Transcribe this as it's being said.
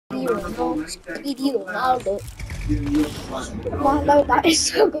Speedy Ronaldo. Speedy Ronaldo. Wow, that is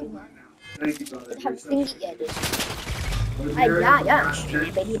so good, man. It has thingy edit.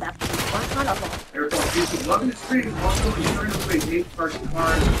 Yeah, baby back. What's not a lot? Loving the street, also enjoying the way 8 parked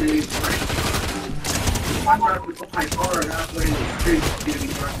cars, I'm not with my car and halfway in the street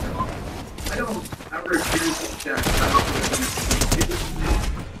getting parked. I don't ever experience that.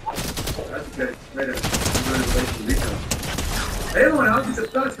 That's good. Right there. Hey, everyone else, it's a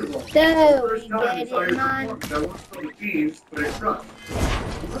festival. There First we time I get saw it, your man. performance. I won't tell the teams, but I trust.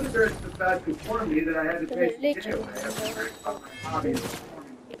 One of the fact informed me that I had to pay some dinner. I have to learn about my hobby of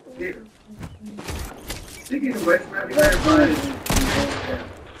performing theater. Speaking of which, I'm having very fun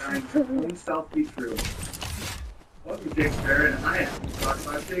trying to own self be true. Welcome, Shakespeare, and I am talking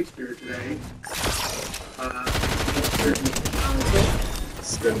about Shakespeare today.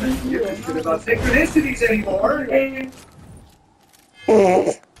 Give a shit about synchronicities anymore.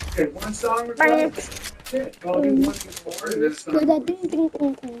 Okay, one song or so. I'll do one before and then some. Good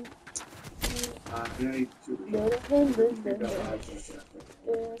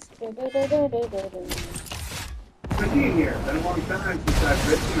being here. Been a long time since I've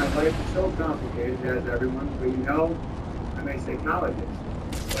written. My life is so complicated, as everyone, but you know, I may say colleges.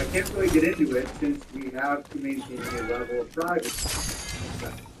 But I can't really get into it since we have to maintain a level of privacy.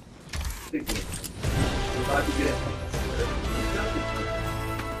 We're about to get it.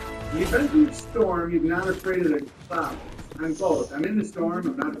 When you've been through the storm, you're not afraid of the clouds. I'm both. I'm in the storm,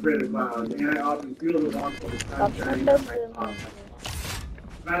 I'm not afraid of the clouds, and I often feel the warmth of the sunshine on my palm.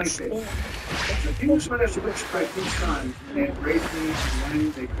 Smiling face. The things when I switched by 2 suns, they embrace me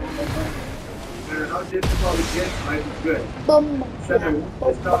when they come home. No matter how difficult it gets, life is good. Except I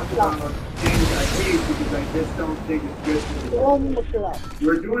just talk about things I hate because I just don't think it's good for the world.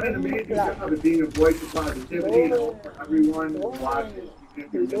 You're doing an amazing job of being a voice of positivity for everyone who watches.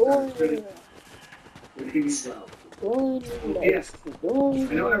 If you're misunderstood, you're doing well. Yes,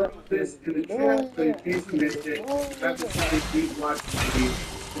 I know I wrote this in the chat, but in case you missed it, everybody please watch the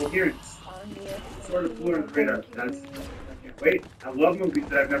Coherence. Sort of flew under the radar. I can't wait. I love movies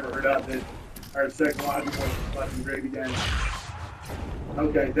that I've never heard of that are psychological, fucking great again.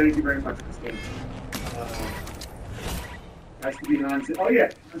 Okay, thank you very much for this game. Has to be nonsense. Oh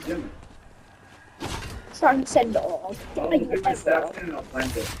yeah, nonsense. Sunset dog. I'll do my steps in and I'll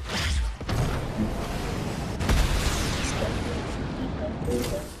blend it.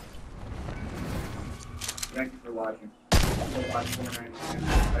 Thank you for watching. Watch Fortnite and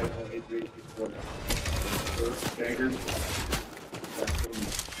title 8364. Daggers.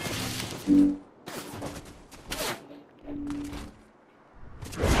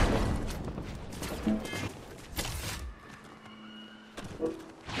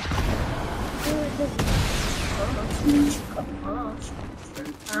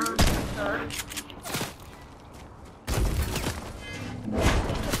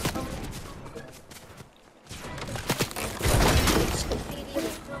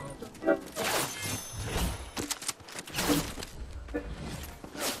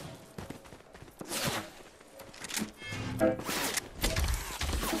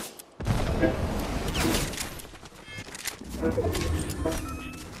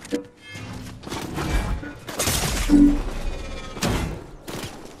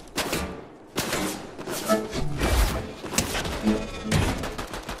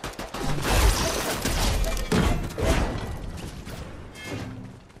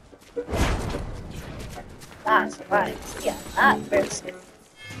 That's right. Yeah, that person.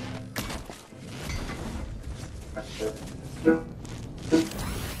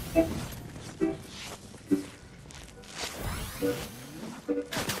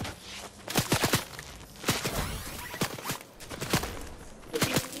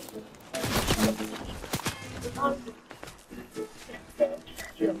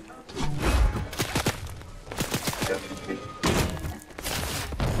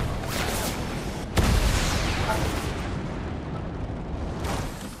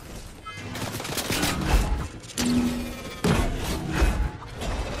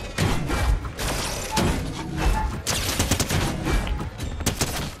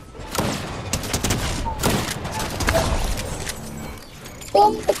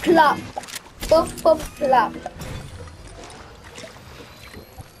 Bump clap. Bump clap.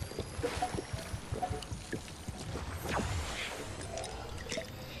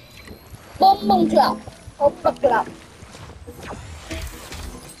 Bump clap. Bump clap.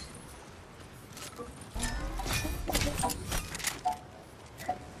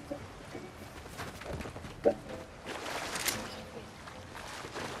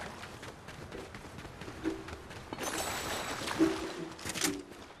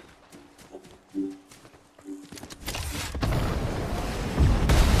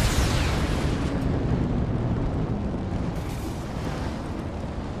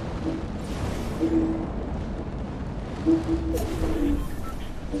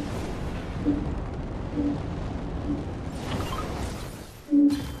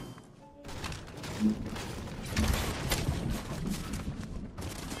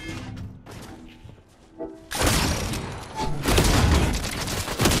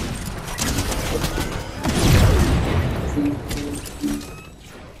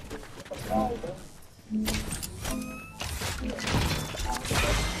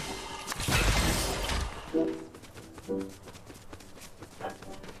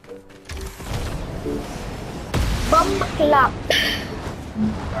 Bomb clap.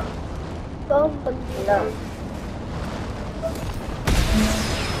 Bomb clap.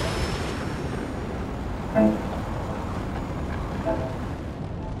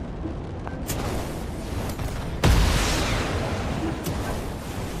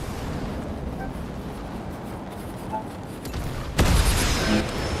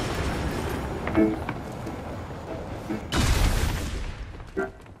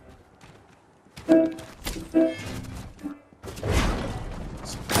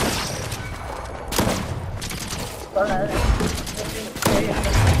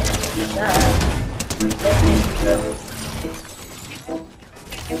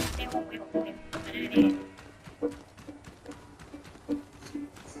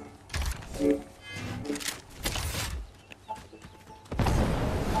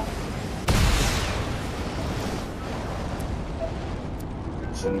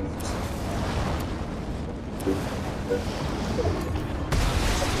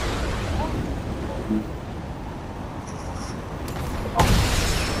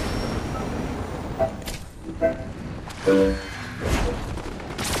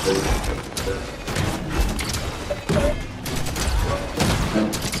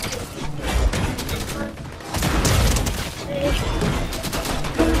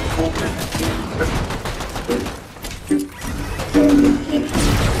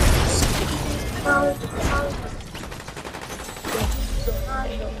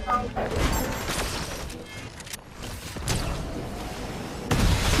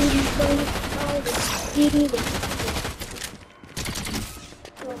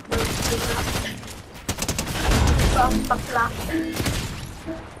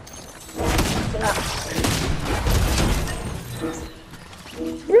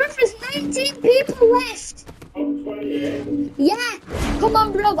 There's 19 people left. Yeah, come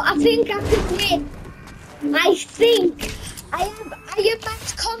on, bro. I think I can win. I think I am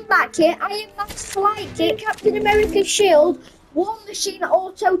Max Combat Kit. I am Max Flight Kit. Captain America Shield. War Machine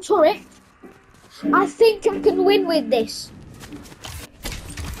Auto Turret. I think I can win with this.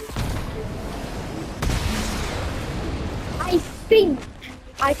 I think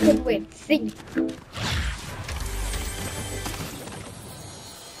I can win. Think.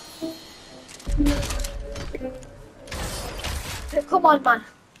 Come on, man.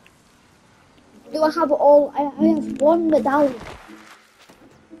 Do I have all? I have one medallion.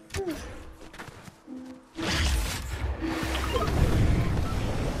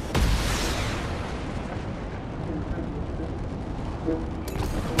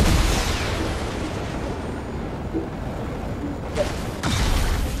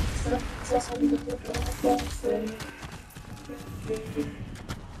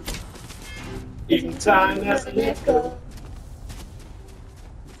 In time as an echo.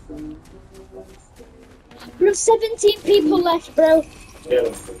 There's 17 people left, bro.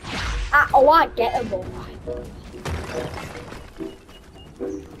 Yeah. Oh, I get them all.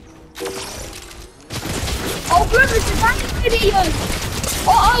 Oh, bro, it's a bad video.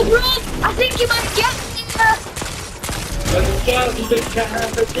 Oh, bro, I think you might get me. But the cat is a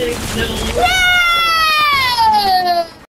cat, but there's no. Yeah!